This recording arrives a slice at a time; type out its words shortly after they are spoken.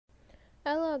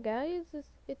Hello guys,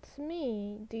 it's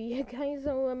me. Do you guys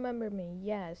all remember me?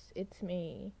 Yes, it's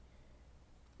me.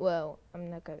 Well,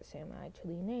 I'm not gonna say my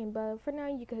actual name, but for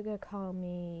now you could call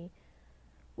me,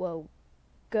 well,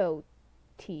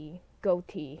 Goatee,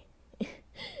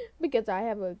 because I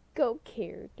have a goat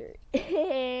character.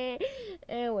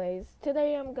 Anyways,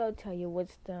 today I'm gonna tell you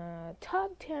what's the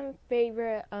top 10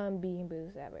 favorite Beanle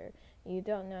Boos ever. You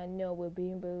don't know what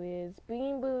Beanle Boo is.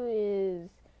 Beanle Boo is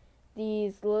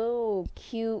these little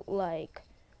cute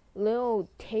little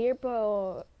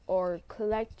table or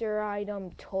collector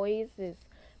item toys is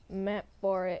meant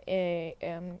for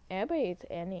everybody's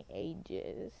any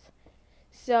ages.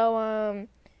 So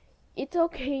it's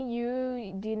okay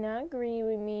you do not agree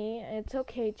with me. It's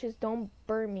okay, just don't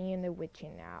burn me in the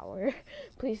witching hour.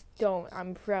 Please don't.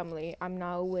 I'm friendly. I'm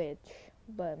not a witch.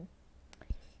 But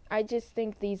I just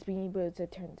think these beanie boots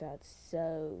it turns out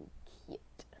so cute.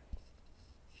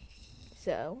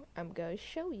 So I'm gonna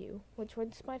show you which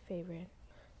one's my favorite.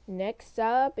 Next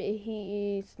up,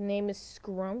 his name is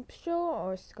Scrumptious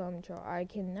or Scrumptious. I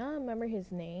cannot remember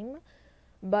his name,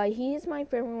 but he's my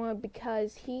favorite one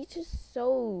because he's just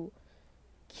so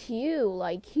cute.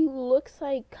 Like he looks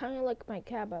like kind of like my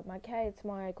cat, but my cat is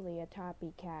more likely a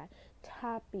toppy cat.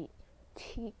 Toppy,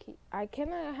 tiki. I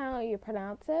cannot know how you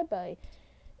pronounce it, but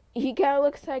he kind of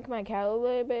looks like my cat a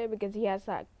little bit because he has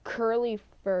that curly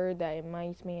fur that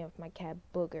reminds me of my cat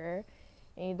Booger.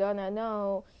 And you don't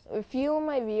know, a few of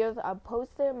my videos I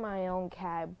posted my own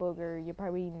cat Booger. You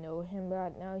probably know him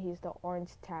right now. He's the orange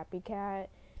tappy cat.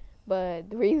 But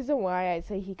the reason why I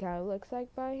say he kind of looks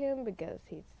like by him because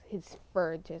his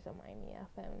fur just reminds me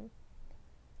of him.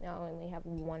 I only have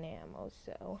one animal,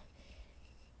 so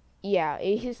yeah,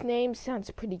 his name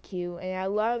sounds pretty cute, and I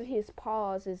love his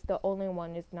paws. Is the only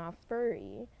one that's not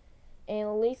furry, and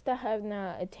at least I have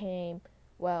not attained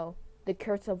the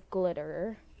curse of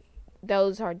glitter.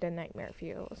 Those are the nightmare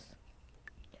fuels.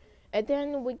 And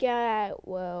then we got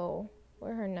what's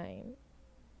her name?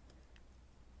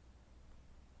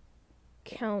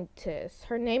 Countess.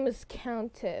 Her name is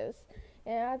Countess.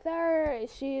 And I thought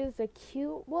she is a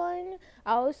cute one.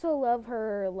 I also love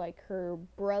her, like her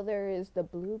brother is the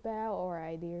Bluebell, or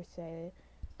I dare say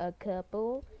a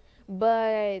couple.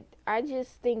 But I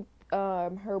just think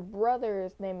her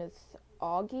brother's name is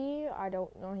Augie. I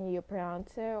don't know how you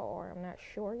pronounce it, or I'm not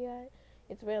sure yet.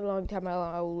 It's been a long time.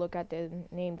 I'll look at the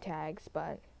name tags,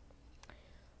 but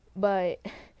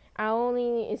I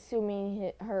only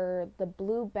assuming her the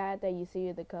blue bat that you see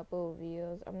in the couple of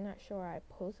videos. I'm not sure I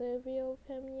posted a video of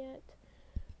him yet.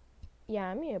 Yeah,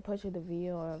 I'm gonna post the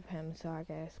video of him so I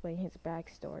can explain his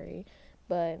backstory.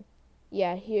 But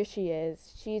yeah, here she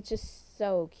is. She's just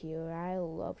so cute. I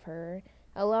love her.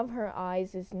 I love her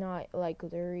eyes. It's not like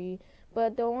glittery.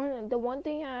 But the one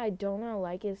thing I don't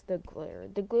like is the glitter.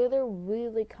 The glitter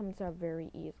really comes out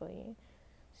very easily.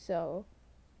 So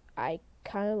I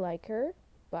kind of like her,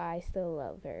 but I still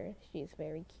love her. She's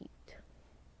very cute.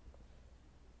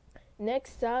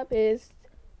 Next up is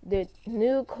the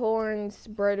Newcorns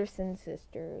brothers and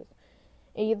sisters.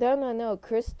 And you don't know,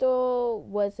 Crystal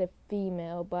was a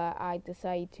female, but I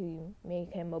decided to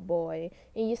make him a boy.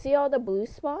 And you see all the blue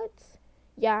spots?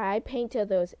 Yeah, I painted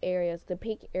those areas, the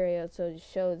pink area, so it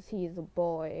shows he's a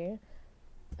boy.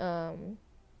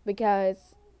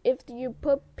 Because if you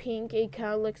put pink, it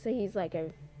kind of looks like he's like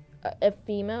a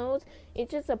females. It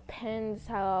just depends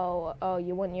how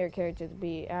you want your character to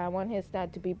be. I want his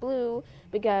stat to be blue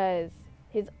because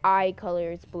his eye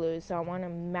color is blue, so I want to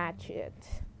match it.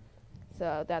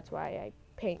 So that's why I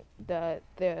paint the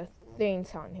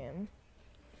things on him.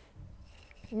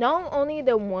 Not only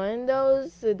the one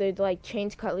those they like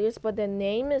change colors, but the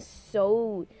name is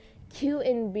so cute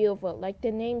and beautiful. Like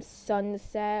the name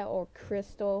Sunset or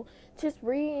Crystal just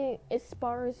really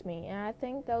inspires me, and I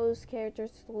think those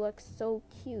characters look so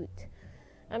cute.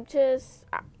 I'm just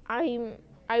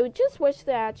I would just wish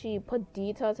they actually put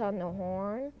details on the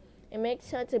horn. It makes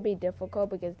sense to be difficult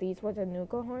because these were the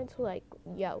Nuka horns. Like,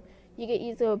 yo, you can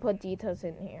easily put details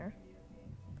in here.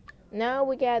 Now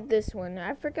we got this one.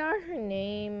 I forgot her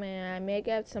name, and I may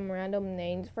get some random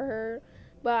names for her,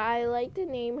 but I like to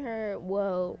name her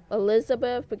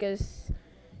Elizabeth because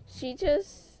she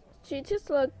just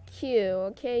look cute.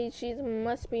 Okay, she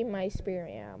must be my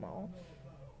spirit animal,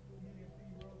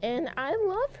 and I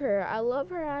love her. I love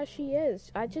her as she is.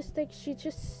 I just think she's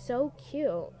just so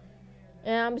cute.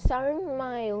 And I'm sorry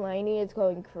my lighting is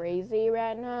going crazy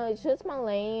right now. It's just my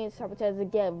lighting sometimes it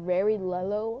get very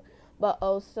low, but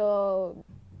also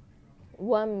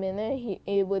 1 minute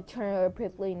it would turn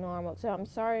perfectly normal. So I'm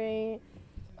sorry.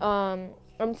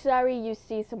 I'm sorry you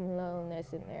see some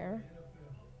loneliness in there.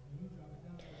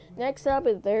 Next up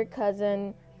is their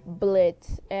cousin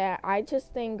Blitz. I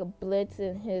just think Blitz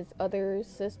and his other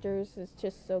sisters is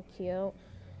just so cute.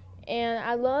 And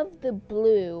I love the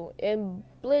blue. And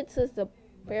Blitz is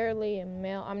barely a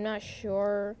male. I'm not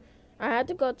sure. I had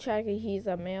to go check if he's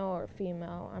a male or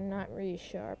female. I'm not really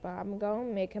sure, but I'm going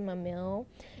to make him a male.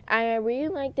 I really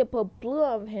like to put blue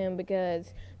on him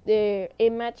because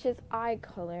it matches eye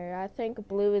color. I think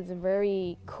blue is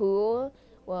very cool.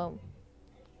 Well,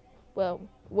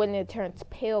 when it turns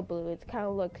pale blue, it kind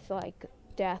of looks like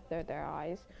death in their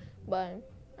eyes. But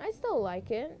I still like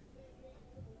it.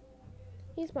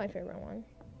 He's my favorite one.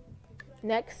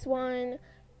 Next one,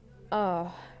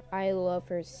 oh, I love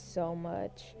her so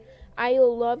much. I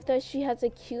love that she has a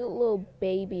cute little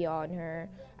baby on her.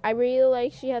 I really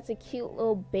like she has a cute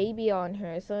little baby on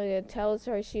her, so it tells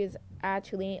her she is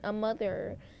actually a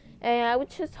mother. And I was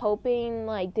just hoping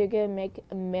like they're gonna make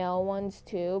male ones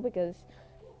too, because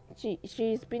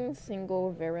she's been single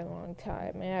a very long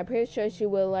time, and I'm pretty sure she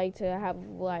would like to have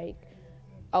like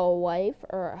a wife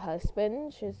or a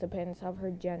husband. Just depends on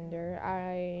her gender.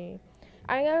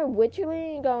 I'm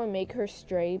originally gonna make her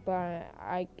straight, but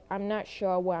I'm not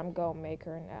sure what I'm gonna make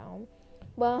her now.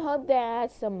 But I hope they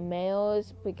add some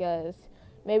males because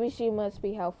maybe she must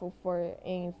be helpful for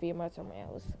any females or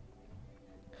males.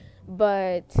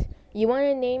 But you want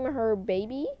to name her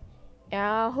baby?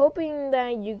 Hoping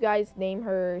that you guys name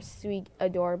her sweet,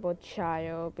 adorable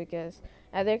child because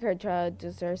I think her child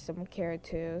deserves some care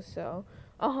too. So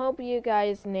I hope you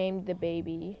guys name the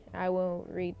baby. I will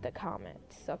read the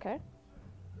comments, okay?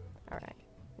 Alright,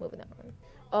 moving on.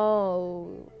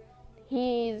 Oh,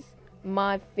 he's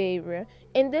my favorite.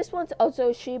 And this one's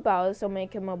also Shiba, so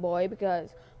make him a boy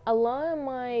because a lot of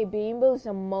my Beanle Boos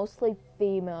are mostly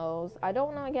females. I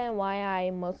don't know again why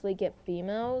I mostly get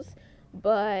females,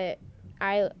 but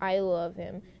I love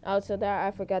him. Also, that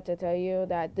I forgot to tell you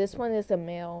that this one is a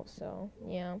male, so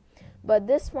yeah. But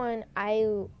this one, I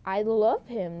love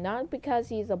him not because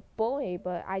he's a boy,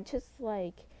 but I just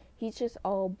like he's just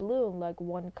all blue, like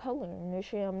one color.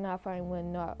 Usually, I'm not fine with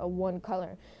not a one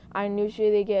color. I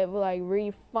usually get like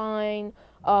really fine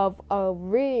of a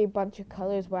really bunch of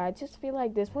colors, but I just feel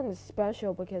like this one is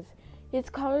special because his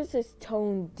colors is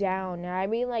toned down. And I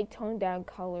really like toned down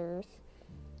colors,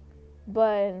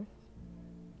 but.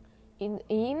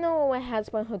 You know what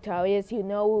Husband Hotel is. You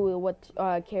know what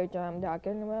character I'm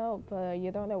talking about, but you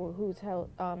don't know who's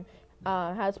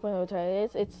Husband Hotel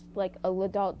is. It's like a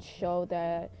adult show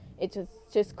that it's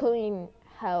just clean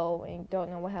hell and don't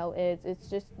know what hell is. It's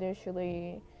just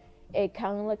usually it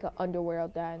kind of like an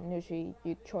underworld that usually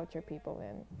you torture people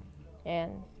in,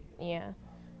 and yeah.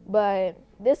 But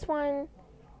this one,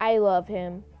 I love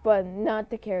him, but not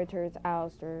the character is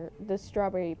Alistair, the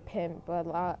strawberry pimp. But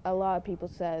a lot of people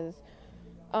says,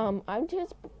 I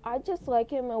just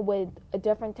like him with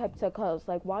different types of colors.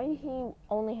 Like, why he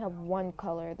only have one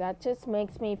color? That just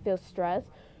makes me feel stressed.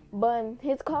 But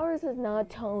his colors is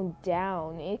not toned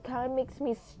down. It kind of makes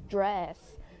me stress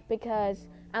because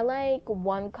I like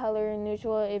one color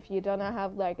usually. If you don't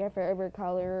have like a favorite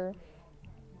color,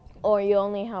 or you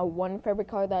only have one favorite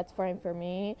color, that's fine for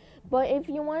me. But if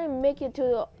you want to make it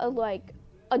to like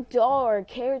a doll or a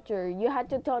character, you have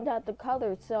to tone down the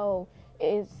color. So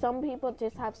some people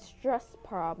just have stress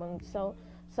problems. So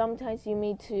sometimes you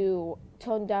need to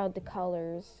tone down the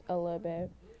colors a little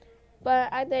bit.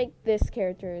 But I think this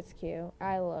character is cute.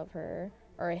 I love her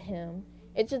or him.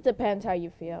 It just depends how you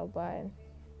feel, but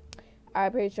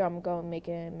I'm pretty sure I'm going to make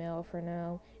it a male for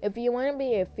now. If you want to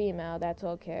be a female, that's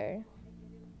okay.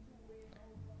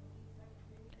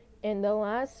 And the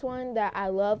last one that I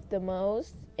love the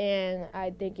most, and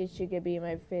I think it should be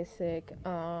my physic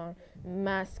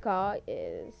mascot,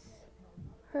 is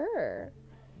her.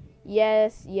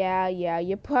 Yes, yeah.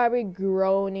 You're probably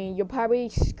groaning. You're probably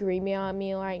screaming at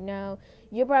me right now.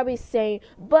 You're probably saying,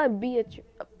 but Beatrice.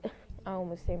 I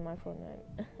almost say my full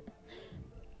name.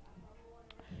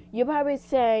 You're probably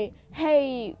saying,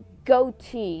 hey,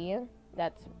 goatee.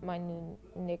 That's my new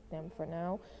nickname for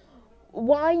now.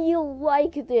 Why you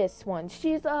like this one?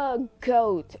 She's a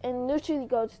goat, and usually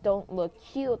goats don't look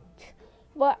cute.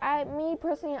 But me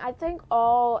personally, I think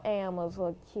all animals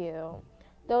look cute.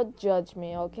 Don't judge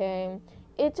me, okay?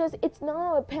 It's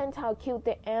not depends how cute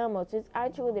the animals. It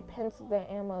actually depends on the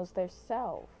animals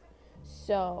themselves.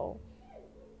 So,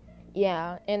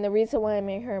 yeah. And the reason why I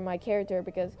made her my character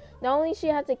because not only she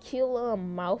has a cute little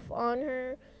mouth on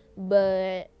her,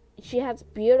 but she has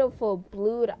beautiful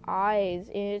blue eyes,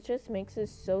 and it just makes it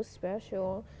so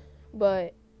special.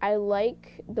 But I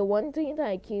like the one thing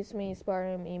that keeps me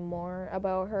inspiring me more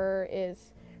about her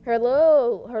is her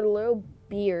little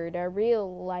beard. I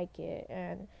really like it,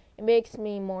 and It makes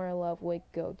me more in love with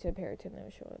goats compared to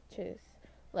no-show, which is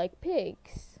like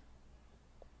pigs.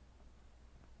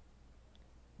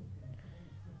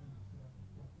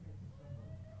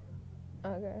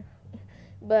 Okay.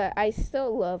 But I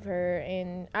still love her,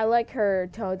 and I like her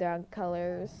toned down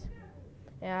colors.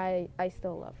 And I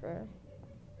still love her.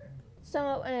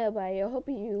 So anyway, I hope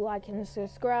you like and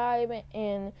subscribe.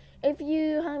 And if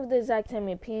you have the exact same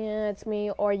opinion as me,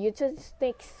 or you just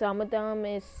think some of them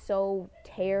is so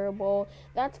terrible,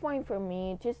 that's fine for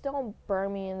me. Just don't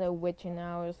burn me in the witching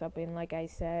hour or something. Like I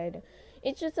said,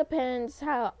 it just depends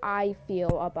how I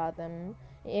feel about them.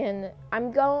 And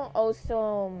I'm gonna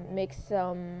also make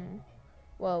some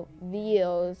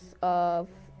videos of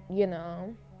you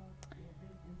know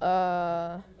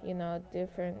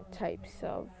different types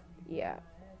of yeah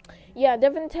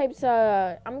different types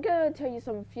of I'm gonna tell you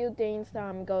some few things that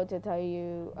I'm going to tell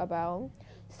you about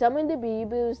some of the Beanle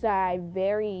Boos that I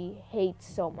very hate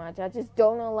so much. I just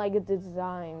don't know like the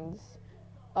designs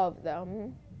of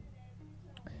them.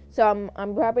 So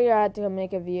I'm probably gonna have to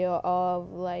make a video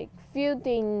of like few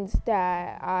things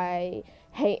that I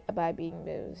hate about Beanle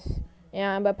Boos.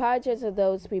 Yeah, I'm apologize to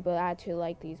those people that actually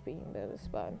like these Beanle Boos,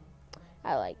 but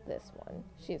I like this one.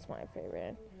 She's my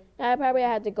favorite. I probably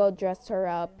had to go dress her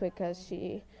up because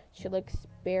she looks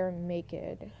bare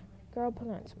naked. Girl, put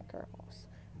on some girls.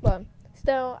 But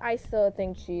still, I still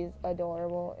think she's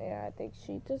adorable, and I think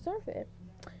she deserves it.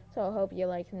 So I hope you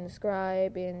like and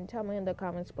subscribe, and tell me in the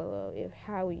comments below if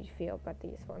how you feel about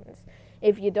these ones.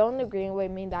 If you don't agree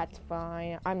with me, that's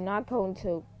fine. I'm not going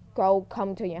to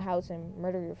come to your house and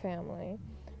murder your family,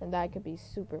 and that could be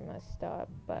super messed up.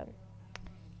 But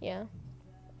yeah.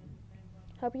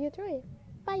 Hope you enjoy it.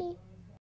 Bye.